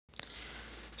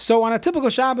So on a typical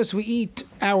Shabbos, we eat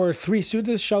our 3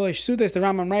 seudas, shalosh seudas. The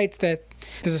Rambam writes that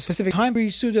there's a specific time for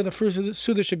each seuda. The first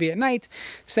seuda should be at night,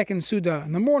 second seuda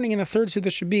in the morning, and the third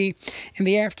seuda should be in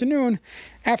the afternoon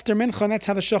after mincha, and that's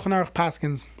how the Shulchan Aruch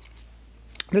paskins.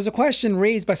 There's a question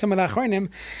raised by some of the Achronim,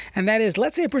 and that is,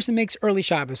 let's say a person makes early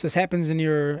Shabbos. This happens in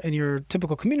your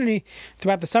typical community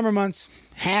throughout the summer months.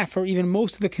 Half or even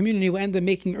most of the community will end up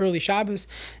making early Shabbos.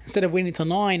 Instead of waiting until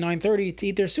 9:30 to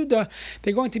eat their seuda,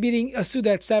 they're going to be eating a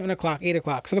seuda at 7 o'clock, 8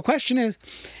 o'clock. So the question is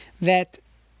that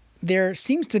there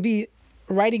seems to be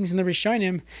writings in the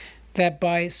Rishonim that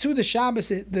by seuda Shabbos,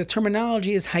 the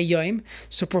terminology is hayom.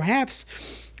 So perhaps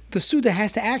the seuda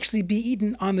has to actually be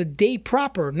eaten on the day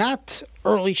proper, not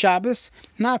early Shabbos,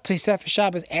 not Tosefes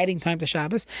Shabbos, adding time to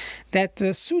Shabbos. That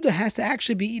the seuda has to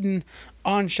actually be eaten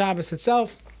on Shabbos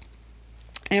itself,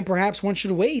 and perhaps one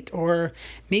should wait or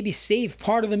maybe save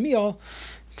part of the meal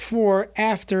for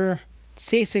after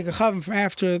for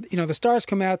after the stars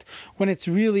come out, when it's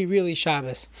really, really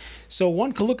Shabbos. So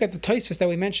one could look at the Tosfos that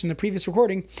we mentioned in the previous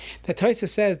recording. That Tosfos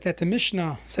says that the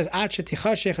Mishnah says Ad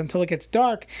shetichashech, until it gets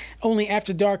dark. Only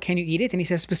after dark can you eat it. And he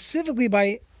says specifically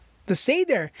by the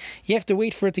Seder, you have to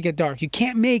wait for it to get dark. You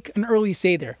can't make an early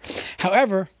Seder.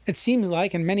 However, it seems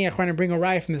like, and many Achronim bring a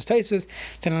raya from this Tosfos,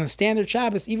 that on a standard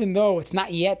Shabbos, even though it's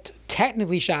not yet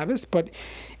technically Shabbos, but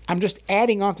I'm just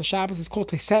adding on to Shabbos, it's called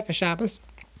Tosefes Shabbos.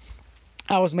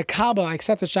 I was Mekabel, I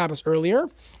accepted Shabbos earlier.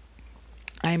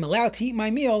 I am allowed to eat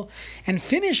my meal and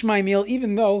finish my meal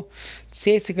even though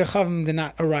Tzeitzik HaChavim did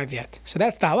not arrive yet. So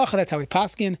that's the halacha, that's how we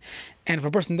paskin. And if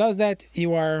a person does that,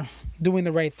 you are doing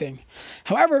the right thing.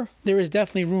 However, there is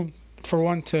definitely room for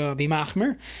one to be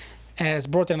machmer, as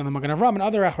brought down in the Magen Avraham and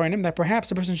other Achronim, that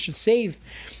perhaps a person should save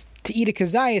to eat a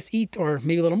kazayas, or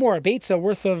maybe a little more, a beitza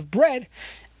worth of bread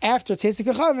after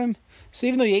Tzeitzik HaChavim. So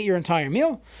even though you ate your entire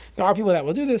meal, there are people that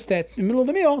will do this, that in the middle of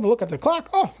the meal, they'll look at the clock,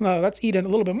 let's eat a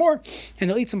little bit more, and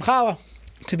they'll eat some challah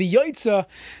to be yoitza.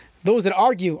 Those that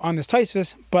argue on this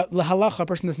Tosfos, but lahalacha, a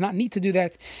person does not need to do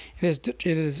that. It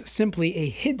is simply a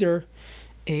hiddur,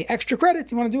 a extra credit.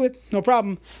 You want to do it, no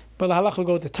problem. But lahalacha will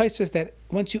go with the Tosfos that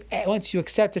once you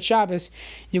accept the Shabbos,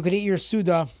 you could eat your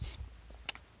seuda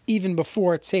even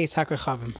before it says hakachavim.